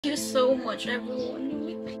Thank you so much, everyone.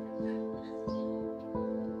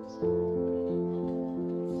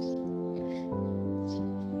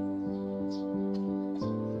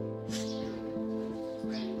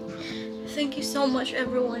 Thank you so much,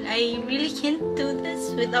 everyone. I really can't do this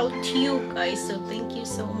without you guys, so thank you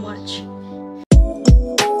so much.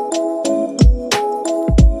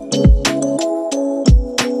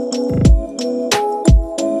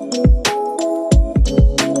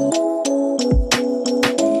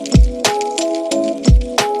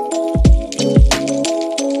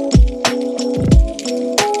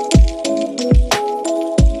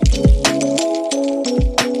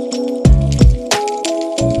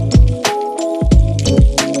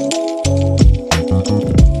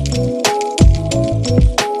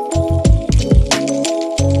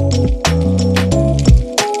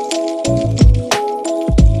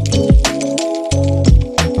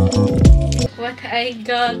 What I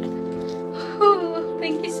got. Whew,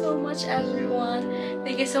 thank you so much, everyone.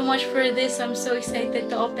 Thank you so much for this. I'm so excited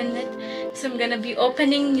to open it. So I'm gonna be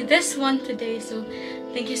opening this one today. So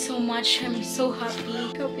thank you so much. I'm so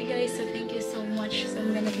happy. Happy guys. So thank you so much. So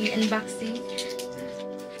I'm gonna be unboxing.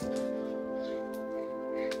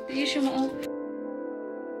 Did you show me all?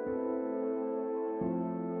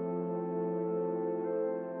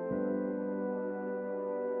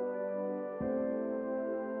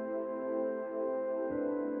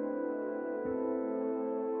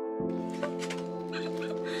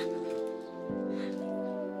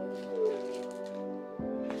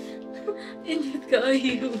 Ingat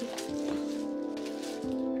kayo.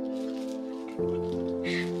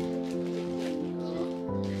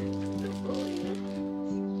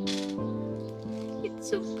 It's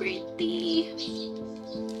so pretty.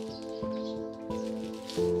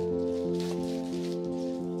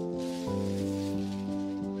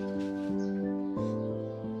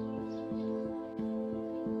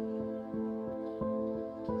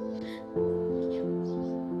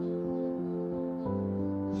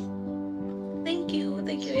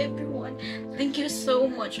 Thank you everyone. Thank you so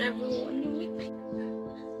much, everyone.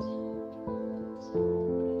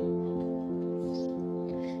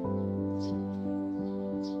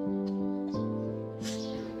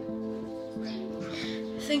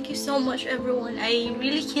 Thank you so much, everyone. I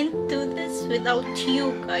really can't do this without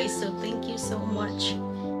you guys, so thank you so much.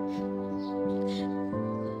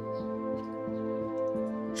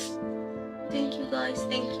 Thank you guys.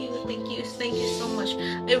 Thank you so much.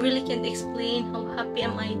 I really can't explain how happy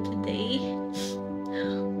am I today.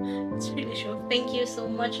 It's really sure. Thank you so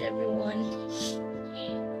much, everyone.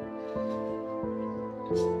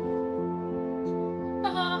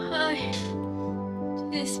 Hi.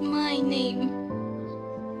 This is my name.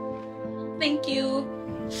 Thank you.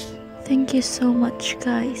 Thank you so much,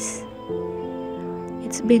 guys.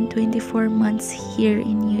 It's been 24 months here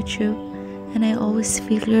in YouTube, and I always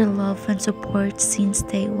feel your love and support since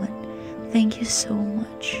day one. Thank you so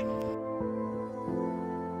much.